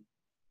time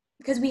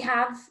because we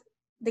have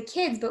the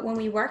kids, but when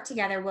we work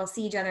together, we'll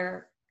see each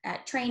other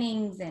at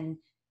trainings, and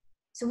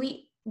so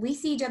we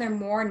see each other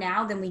more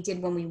now than we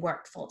did when we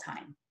worked full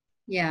time.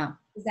 Yeah.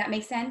 Does that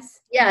make sense?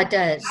 Yeah, it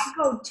does. I'd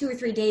go 2 or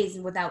 3 days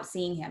without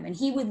seeing him, and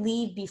he would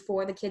leave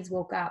before the kids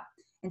woke up.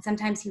 And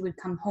sometimes he would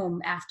come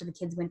home after the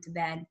kids went to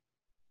bed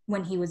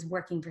when he was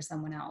working for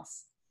someone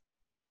else.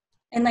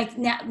 And like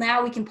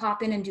now we can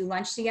pop in and do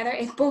lunch together.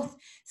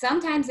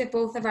 Sometimes if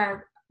both of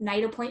our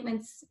night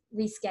appointments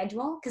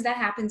reschedule, because that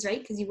happens, right?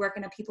 Because you work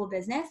in a people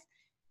business,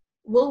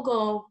 we'll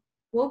go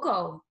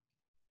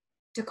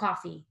to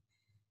coffee.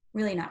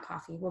 really not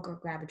coffee. We'll go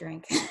grab a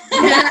drink.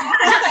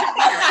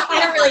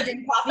 I don't really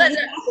drink coffee,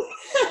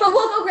 but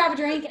we'll go grab a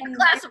drink and a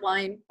glass of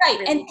wine.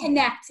 Right. And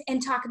connect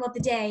and talk about the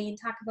day and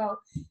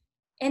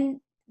and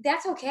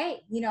that's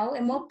okay, you know,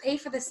 and we'll pay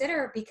for the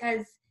sitter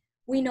because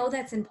we know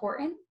that's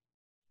important.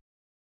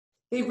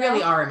 They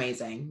really are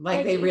amazing.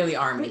 Like they really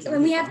are amazing.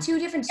 When we have two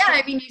different. Yeah.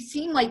 I mean, you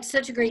seem like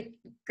such a great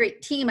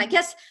team. I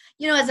guess,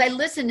 you know, as I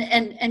listen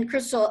and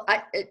Crystal,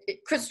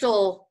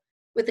 Crystal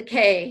with a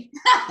K,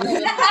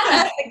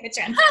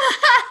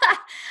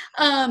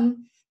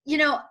 you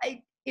know,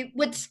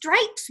 what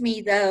strikes me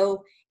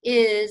though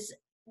is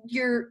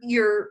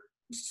you're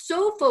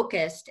so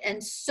focused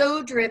and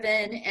so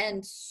driven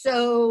and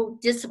so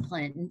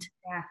disciplined.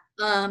 Yeah.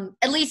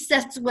 At least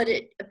that's what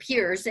it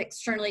appears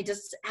externally,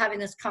 just having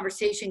this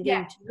conversation,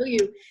 getting to know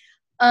you.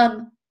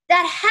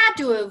 That had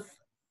to have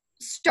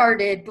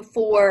started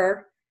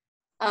before,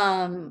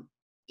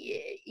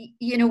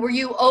 you know, were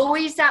you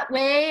always that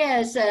way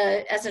as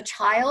a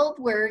child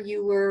where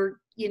you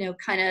were, you know,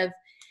 kind of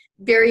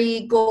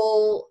very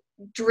goal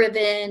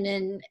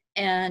driven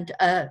and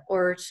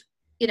or,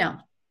 you know,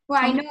 well,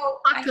 I know.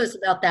 Talk to us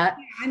about that.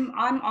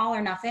 I'm all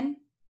or nothing,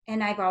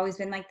 and I've always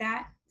been like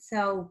that.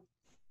 So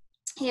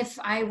if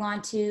I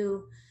want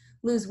to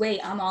lose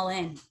weight, I'm all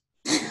in.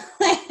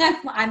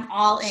 I'm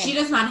all in. She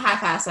does not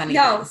half-ass anything.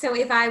 No. So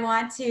if I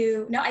want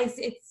to, no,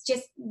 it's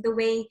just the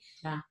way.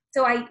 Yeah.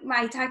 So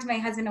I talked to my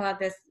husband about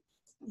this.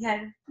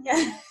 Yeah.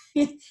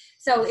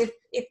 So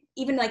if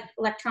even like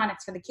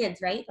electronics for the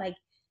kids, right? Like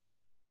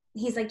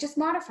he's like, just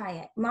modify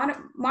it,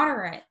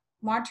 monitor it.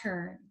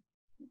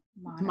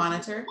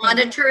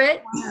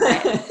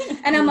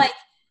 And I'm like,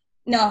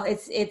 no,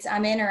 it's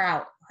I'm in or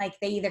out. Like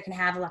they either can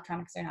have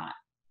electronics or not.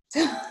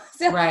 So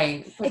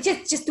right.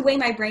 It's just the way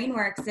my brain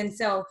works. And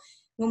so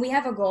when we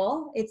have a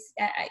goal, it's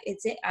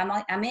it.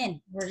 I'm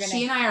in.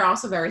 She and I are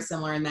also very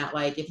similar in that,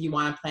 like, if you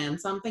want to plan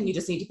something, you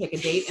just need to pick a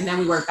date and then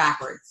we work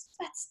backwards.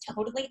 That's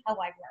totally how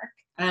I work.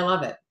 And I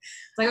love it.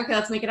 It's like, okay,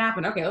 let's make it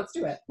happen. Okay, let's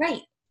do it.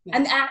 Right.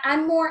 Yeah.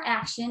 I'm more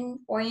action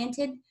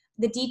oriented.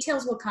 The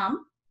details will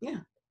come. Yeah.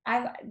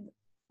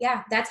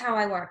 That's how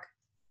I work.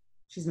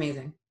 She's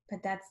amazing.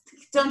 But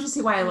don't you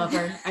see why I love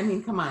her? I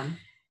mean, come on.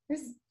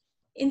 There's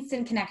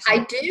instant connection.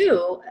 I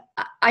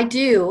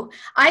do.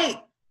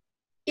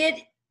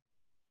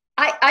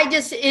 I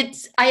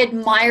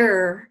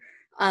admire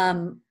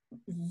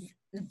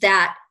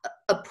that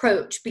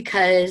approach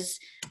because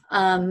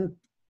while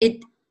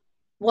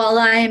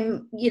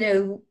I'm, you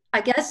know,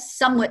 I guess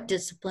somewhat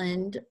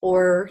disciplined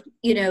or,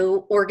 you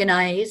know,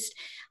 organized,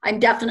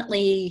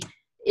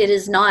 it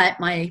is not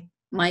my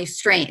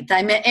strength.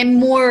 I'm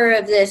more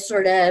of this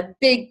sort of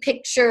big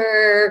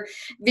picture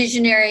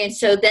visionary. And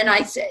so then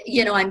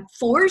I'm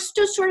forced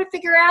to sort of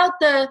figure out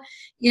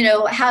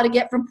how to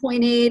get from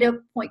point A to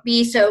point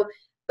B.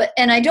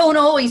 And I don't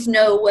always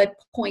know what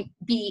point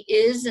B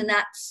is. And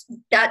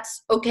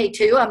that's okay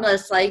too. I'm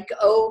just like,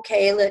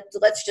 okay,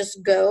 let's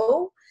just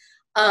go.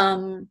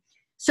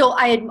 So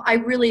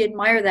I really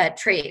admire that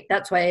trait.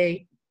 That's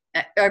why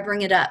I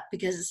bring it up,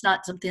 because it's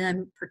not something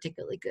I'm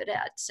particularly good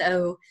at.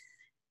 So,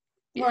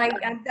 well,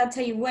 I'll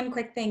tell you one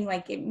quick thing.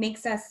 Like, it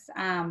makes us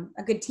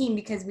a good team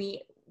because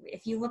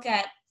if you look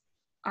at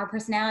our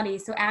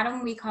personalities, so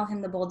Adam, we call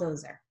him the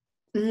bulldozer.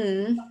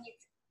 Mm-hmm.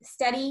 He's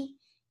steady.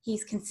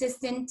 He's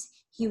consistent.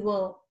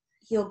 He'll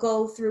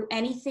go through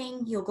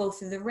anything. He'll go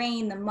through the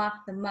rain, the muck,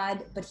 the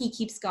mud, but he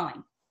keeps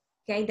going.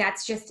 Okay.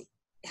 That's just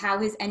how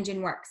his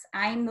engine works.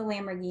 I'm the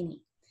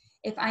Lamborghini.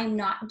 If I'm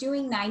not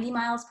doing 90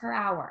 miles per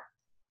hour,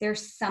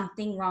 there's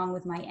something wrong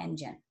with my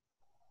engine.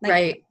 Like,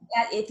 right.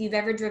 If you've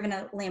ever driven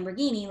a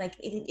Lamborghini, like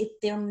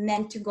they're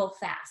meant to go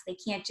fast. They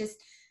can't just,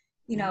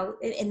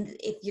 and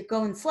if you're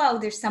going slow,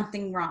 there's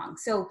something wrong.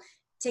 So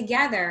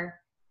together,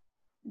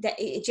 that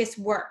it just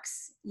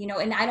works,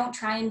 and I don't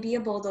try and be a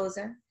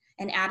bulldozer,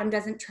 and Adam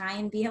doesn't try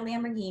and be a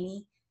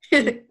Lamborghini.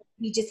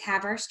 We just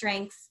have our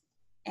strengths,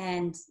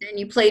 and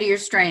you play to your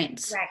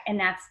strengths. Right. And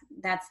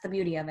that's the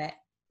beauty of it.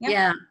 Yep.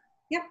 Yeah.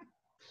 Yep.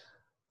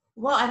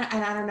 Well,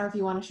 I don't know if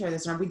you want to share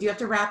this or not. We do have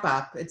to wrap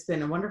up. It's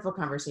been a wonderful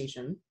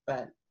conversation,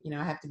 but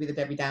I have to be the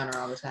Debbie Downer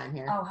all the time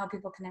here. Oh, how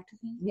people connect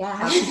with me? Yeah,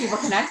 how can people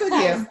connect with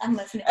you? I'm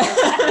listening.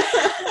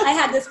 I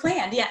had this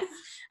planned, yes.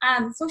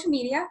 Social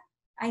media,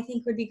 I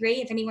think, would be great.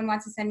 If anyone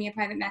wants to send me a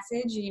private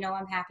message,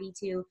 I'm happy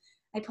to.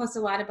 I post a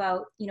lot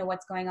about,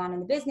 what's going on in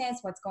the business,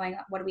 what do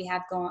we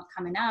have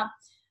coming up,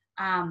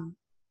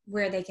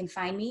 where they can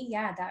find me.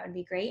 Yeah, that would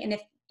be great. And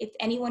if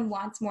anyone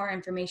wants more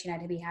information,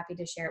 I'd be happy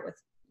to share it with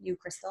you,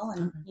 Crystal,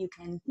 and you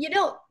can.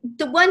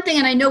 The one thing,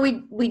 and I know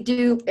we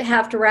do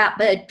have to wrap,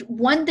 but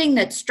one thing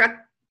that struck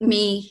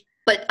me,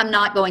 but I'm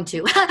not going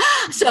to.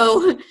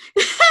 So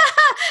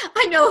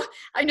I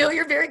know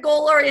you're very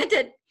goal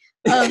oriented.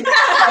 But I'm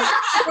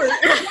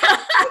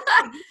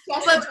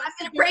going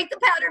to break the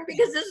pattern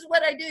because this is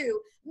what I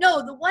do.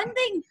 No, the one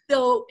thing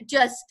though,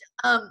 just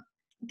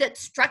that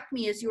struck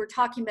me as you were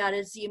talking about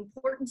is the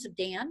importance of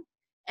Dan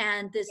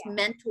and this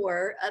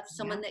mentor of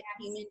someone that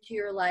came into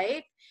your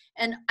life.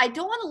 And I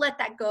don't want to let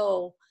that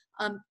go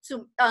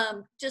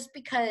Just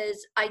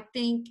because I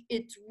think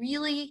it's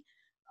really,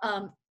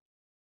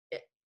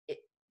 it, it,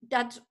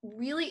 that's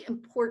really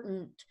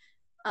important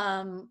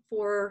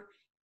for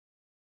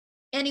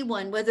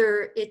anyone,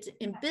 whether it's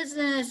in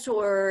business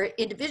or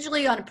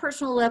individually on a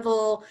personal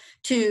level,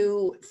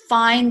 to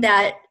find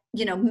that,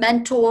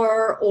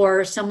 mentor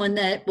or someone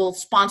that will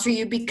sponsor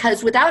you,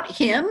 because without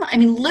him, I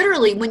mean,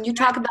 literally, when you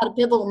talk about a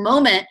pivotal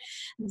moment,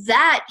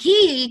 that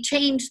he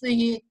changed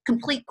the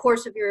complete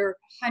course of your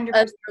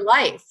 100%.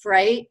 life,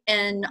 right?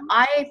 And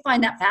I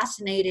find that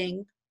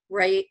fascinating,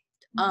 right?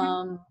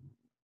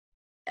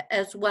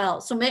 As well.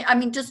 So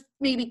just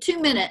maybe 2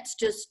 minutes,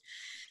 just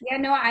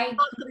I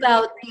talk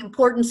about the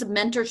importance of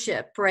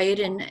mentorship, right?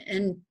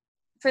 And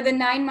for the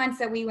 9 months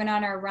that we went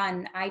on our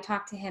run, I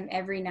talked to him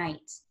every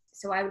night.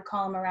 So I would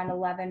call him around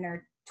 11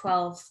 or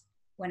 12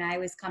 when I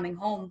was coming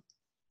home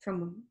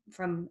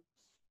from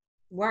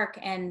work.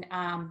 And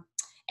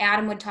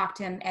Adam would talk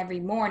to him every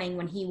morning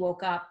when he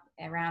woke up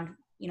around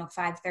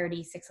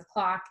 5:30, 6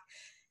 o'clock.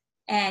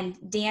 And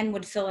Dan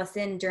would fill us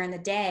in during the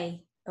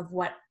day of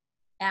what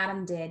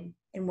Adam did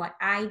and what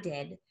I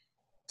did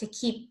to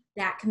keep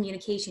that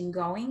communication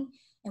going.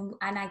 And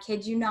I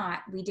kid you not,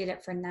 we did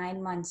it for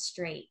 9 months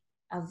straight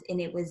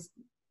and it was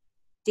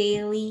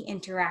daily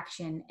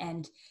interaction.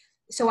 And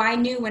so I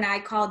knew when I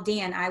called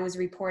Dan, I was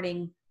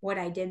reporting what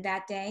I did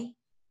that day,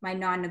 my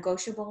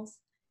non-negotiables.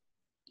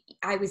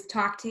 I was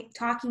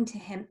talking to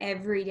him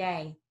every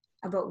day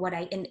about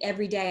and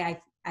every day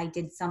I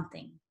did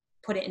something,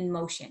 put it in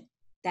motion,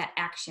 that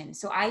action.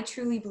 So I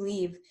truly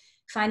believe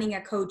finding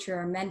a coach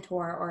or a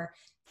mentor or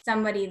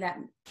somebody that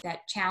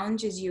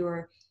challenges you,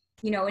 or,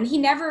 and he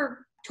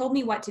never told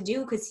me what to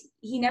do, because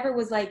he never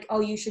was like,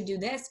 oh, you should do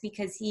this,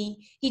 because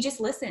he just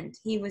listened.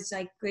 He was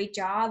like, great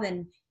job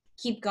and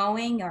keep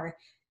going. Or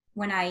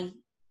when I,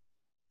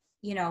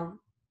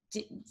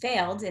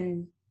 failed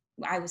and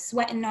I was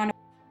sweating on